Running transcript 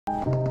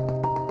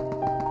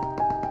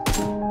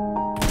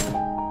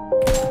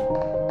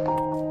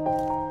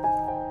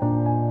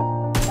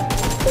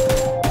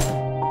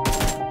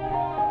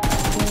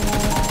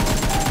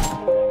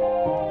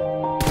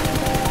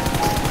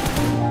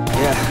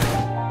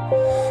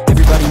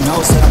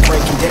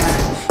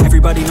down.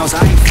 Everybody knows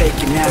I ain't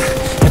faking now.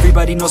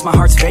 Everybody knows my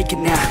heart's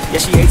vacant now. Yeah,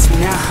 she hates me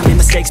now, I made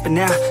mistakes, but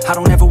now I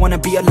don't ever wanna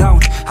be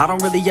alone. I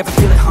don't really ever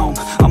feel at home,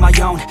 on my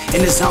own,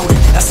 in the zone.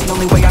 That's the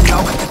only way I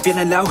know,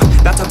 feeling low,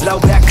 about to blow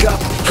back up.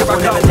 Here I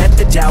never let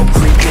the doubt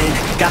creep in.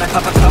 Gotta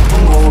pop a couple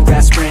more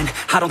aspirin.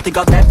 I don't think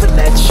I'll ever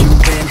let you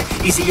in.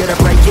 Easier to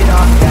break it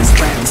off best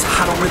friends.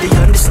 I don't really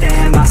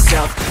understand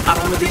myself, I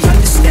don't really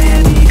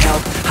understand, need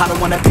help. I don't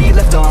wanna be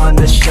left on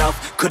the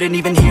shelf. Couldn't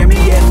even hear me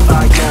if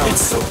I yelled.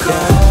 It's so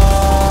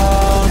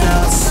cold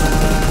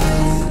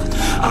outside,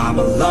 I'm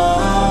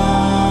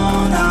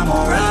alone, I'm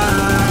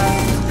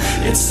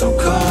alright. It's so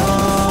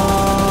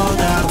cold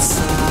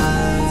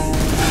outside,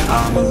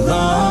 I'm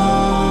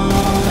alone,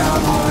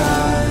 I'm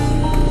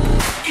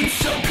alright. It's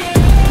so cold.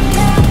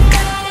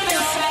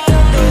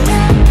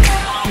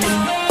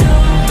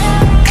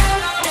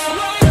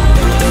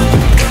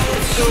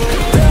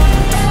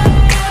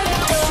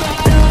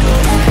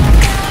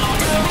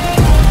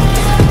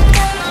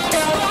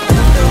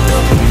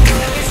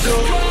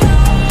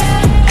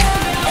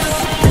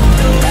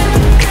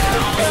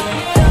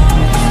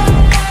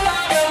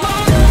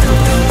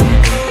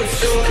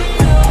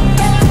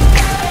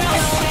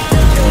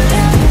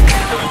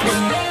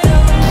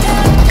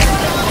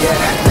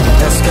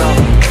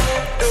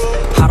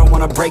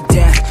 Break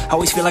down,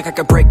 always feel like I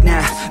could break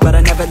now, but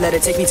I never let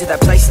it take me to that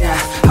place now.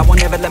 I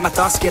won't ever let my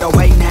thoughts get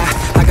away now.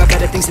 I got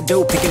better things to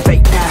do, picking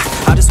fate now.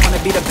 I just wanna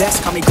be the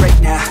best, call me great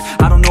now.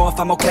 I don't know if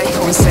I'm okay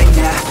or insane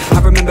now.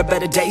 I remember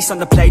better days on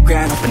the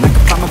playground, hoping I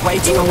can find my way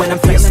to even when I'm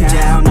feeling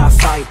down, I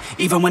fight.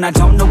 Even when I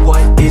don't know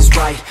what is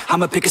right,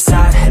 I'ma pick a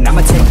side and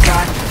I'ma take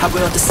pride. I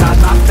will decide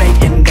my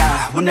fate and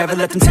I will never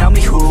let them tell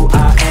me who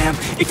I am.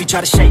 If you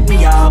try to shake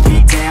me, I'll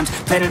be damned.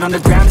 Planet on the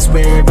ground is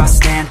where I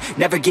stand.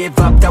 Never give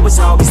up, that was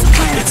always the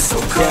plan. It's so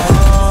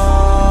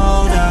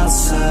cold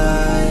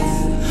outside,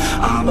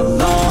 I'm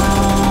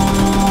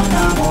alone,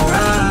 I'm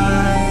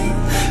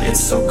alright.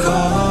 It's so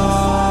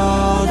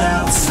cold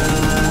outside,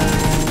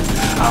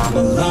 I'm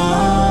alone.